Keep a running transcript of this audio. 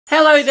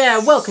Hello there,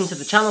 welcome to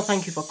the channel,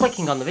 thank you for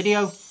clicking on the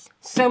video.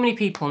 So many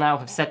people now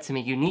have said to me,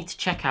 you need to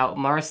check out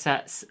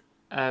Morissette's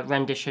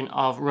rendition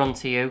of Run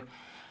To You.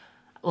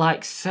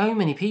 Like, so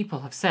many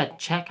people have said,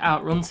 check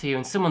out Run To You,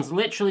 and someone's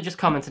literally just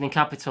commented in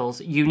capitals,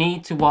 you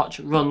need to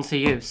watch Run To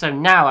You. So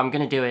now I'm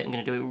going to do it, I'm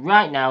going to do it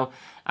right now.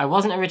 I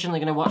wasn't originally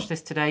going to watch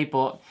this today,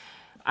 but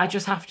I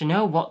just have to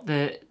know what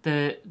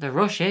the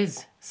rush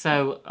is.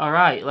 So,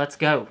 alright, let's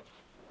go.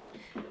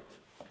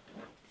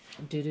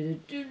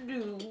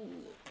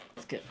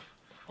 Let's get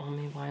all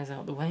my wires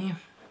out the way.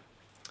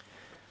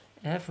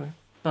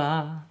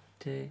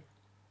 Everybody.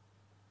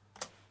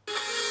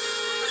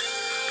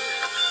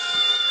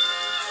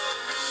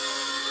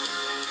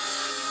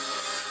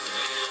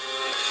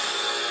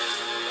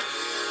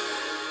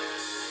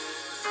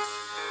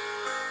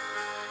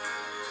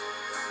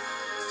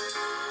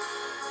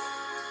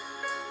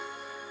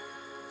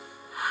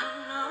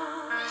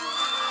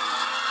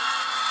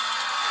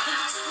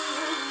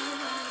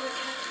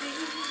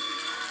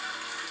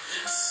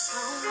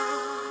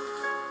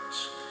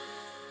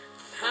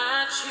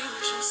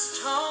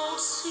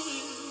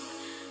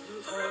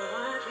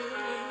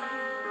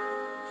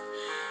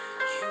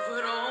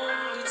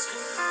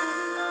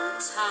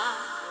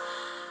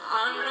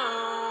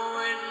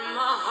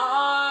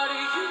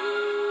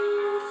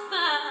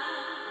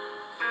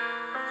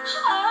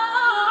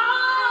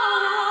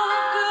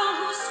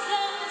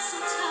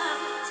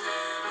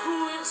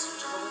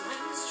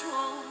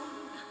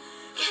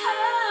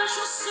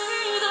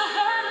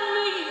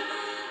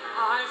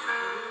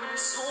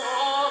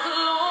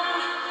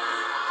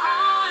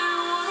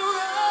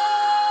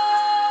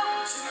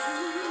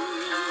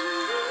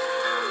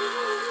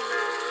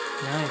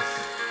 Nice.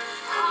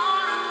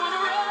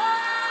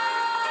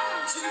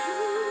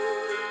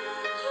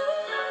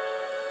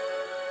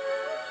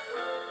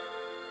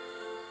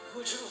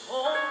 Would you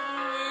hold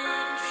me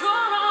in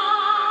your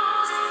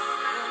arms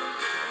and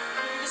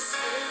carry me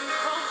safe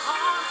from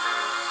harm?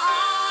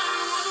 I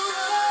would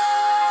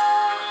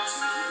run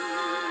to you.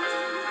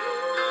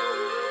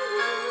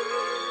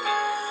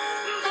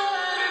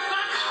 But if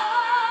I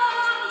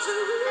come to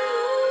you,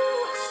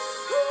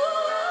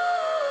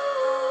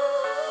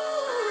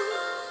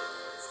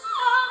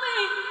 tell me.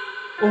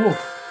 Oh.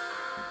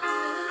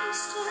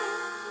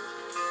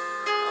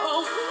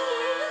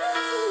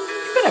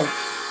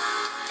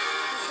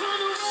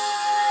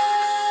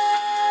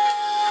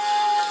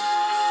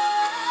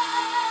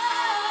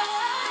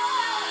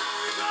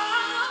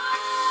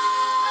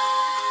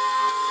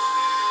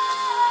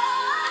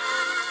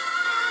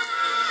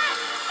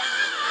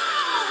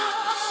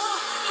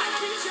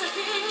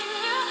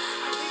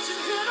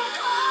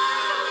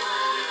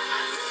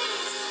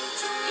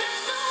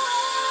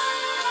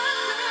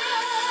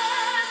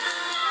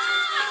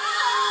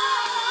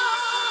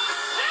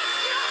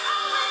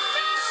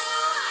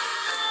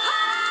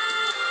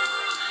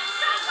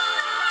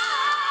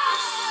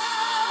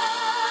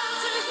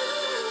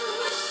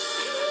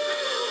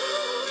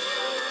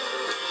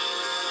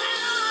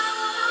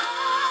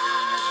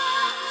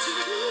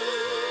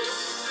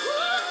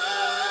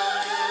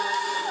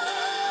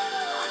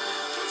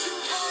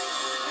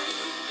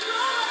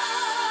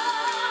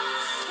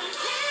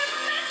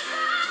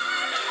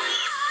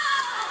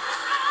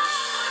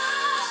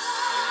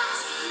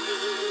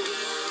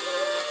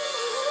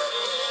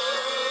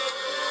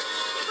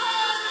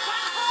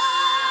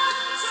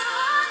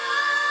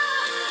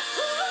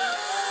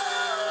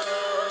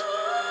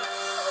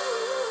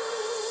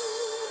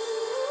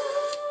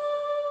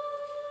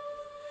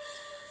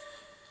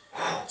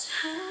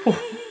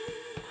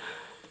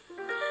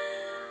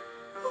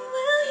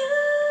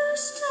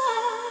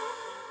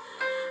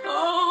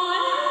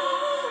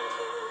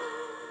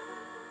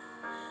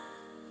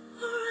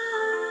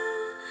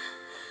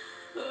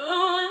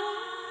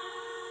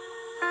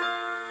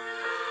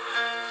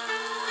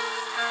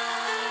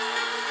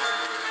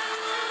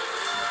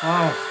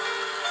 Wow.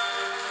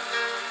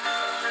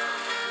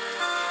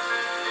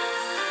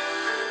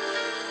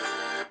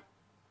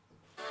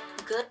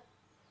 Good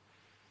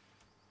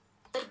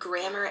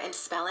grammar and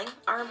spelling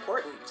are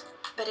important,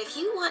 but if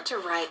you want to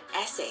write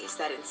essays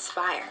that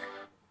inspire...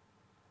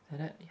 Is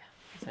that it? Yeah,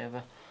 it's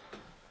over.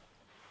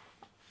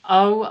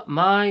 Oh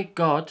my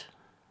god.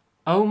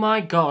 Oh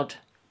my god.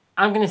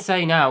 I'm going to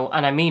say now,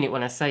 and I mean it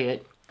when I say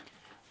it,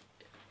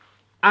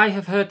 I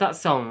have heard that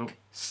song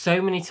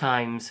so many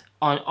times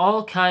on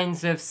all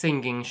kinds of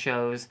singing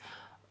shows,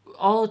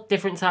 all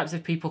different types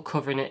of people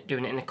covering it,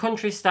 doing it in a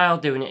country style,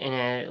 doing it in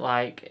a,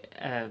 like,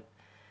 I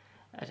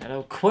don't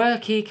know,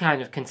 quirky kind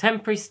of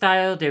contemporary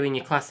style, doing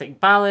your classic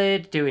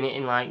ballad, doing it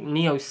in, like,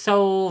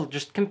 neo-soul,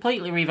 just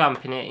completely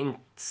revamping it in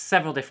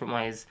several different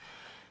ways.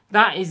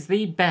 That is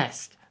the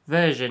best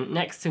version,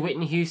 next to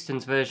Whitney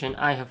Houston's version,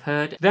 I have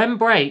heard. Them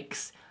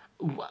breaks...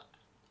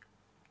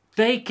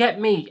 They get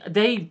me,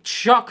 they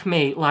shock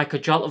me like a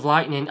jolt of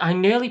lightning. I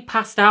nearly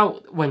passed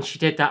out when she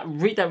did that.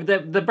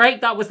 The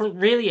break that was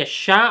really a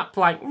sharp,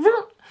 like,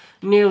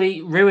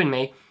 nearly ruined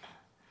me.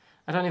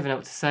 I don't even know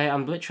what to say.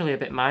 I'm literally a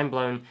bit mind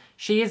blown.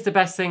 She is the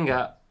best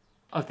singer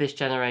of this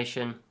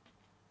generation.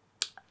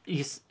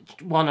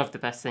 one of the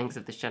best things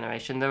of this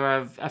generation. There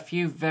are a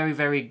few very,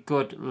 very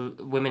good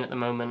women at the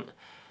moment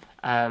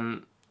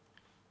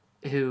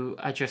who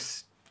are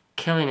just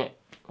killing it,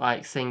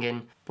 like,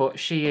 singing. But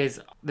she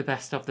is the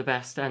best of the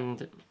best,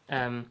 and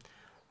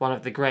one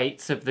of the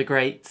greats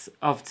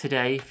of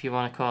today, if you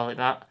want to call it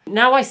that.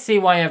 Now I see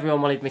why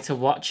everyone wanted me to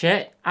watch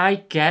it. I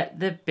get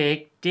the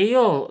big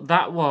deal.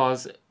 That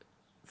was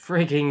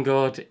frigging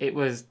good. It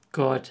was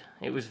good.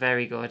 It was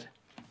very good.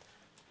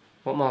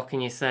 What more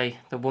can you say?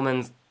 The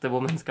woman's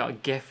got a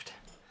gift.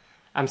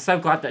 I'm so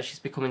glad that she's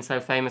becoming so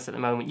famous at the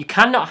moment. You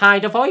cannot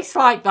hide a voice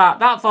like that.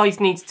 That voice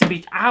needs to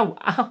be... Ow,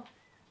 ow.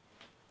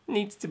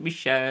 Needs to be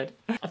shared.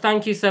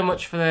 Thank you so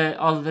much for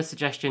all of the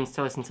suggestions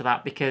to listen to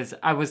that, because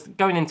I was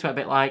going into it a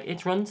bit like,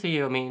 it's Run to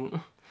You, I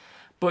mean...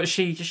 But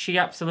she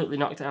absolutely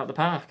knocked it out of the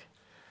park.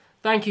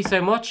 Thank you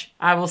so much.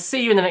 I will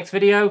see you in the next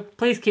video.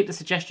 Please keep the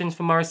suggestions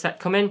for Morissette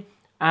coming,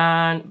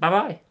 and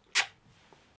bye-bye.